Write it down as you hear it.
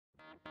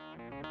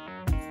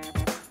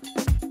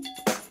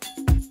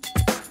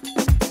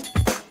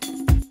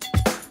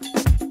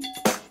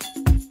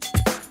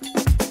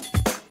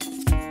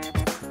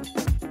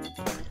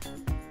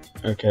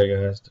Okay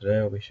guys, today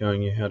I'll be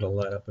showing you how to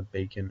light up a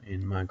beacon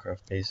in Minecraft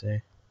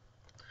PC.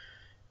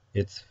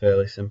 It's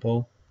fairly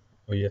simple.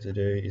 All you have to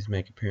do is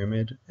make a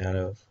pyramid out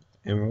of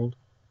emerald,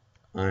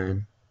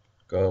 iron,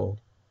 gold,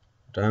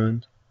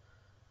 diamond,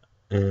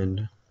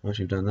 and once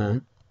you've done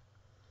that,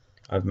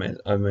 I've made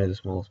the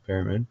smallest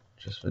pyramid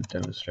just for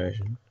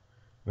demonstration.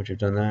 Once you've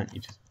done that,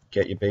 you just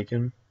get your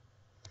beacon,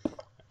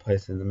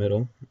 place it in the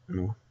middle, and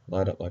it'll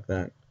light up like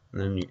that.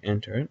 And then you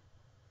enter it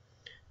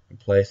and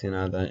place in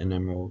either an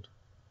emerald,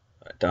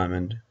 a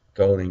diamond,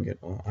 gold ingot,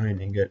 or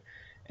iron ingot,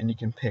 and you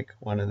can pick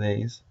one of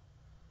these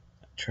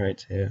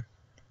traits here.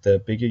 The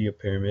bigger your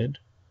pyramid,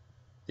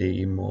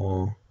 the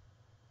more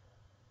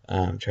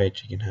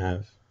traits you can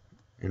have,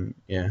 and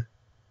yeah,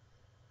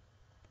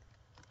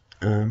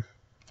 um,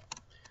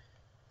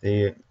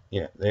 they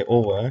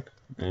all work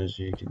as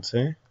you can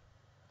see,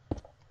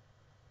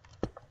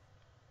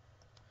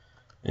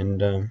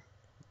 and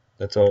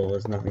that's all.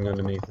 There's nothing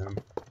underneath them.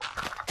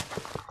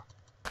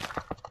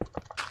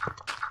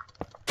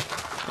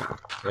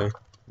 Okay,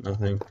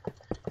 nothing.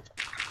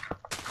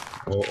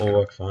 All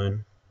work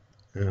fine.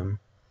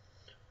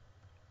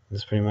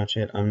 That's pretty much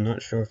it. I'm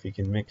not sure if you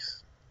can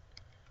mix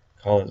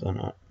colors or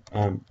not,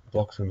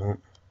 blocks or not.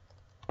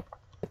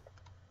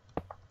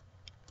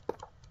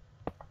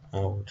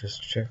 I'll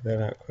just check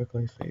that out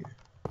quickly for you.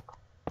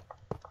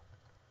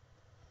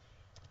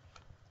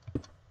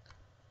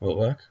 Will it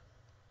work?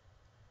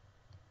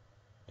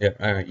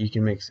 Yep, alright, you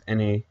can mix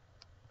any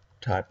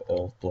type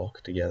of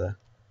block together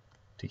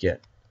to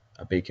get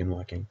a beacon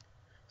working,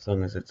 as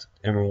long as it's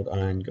emerald,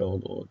 iron,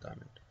 gold, or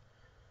diamond.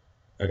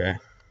 Okay,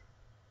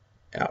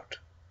 out.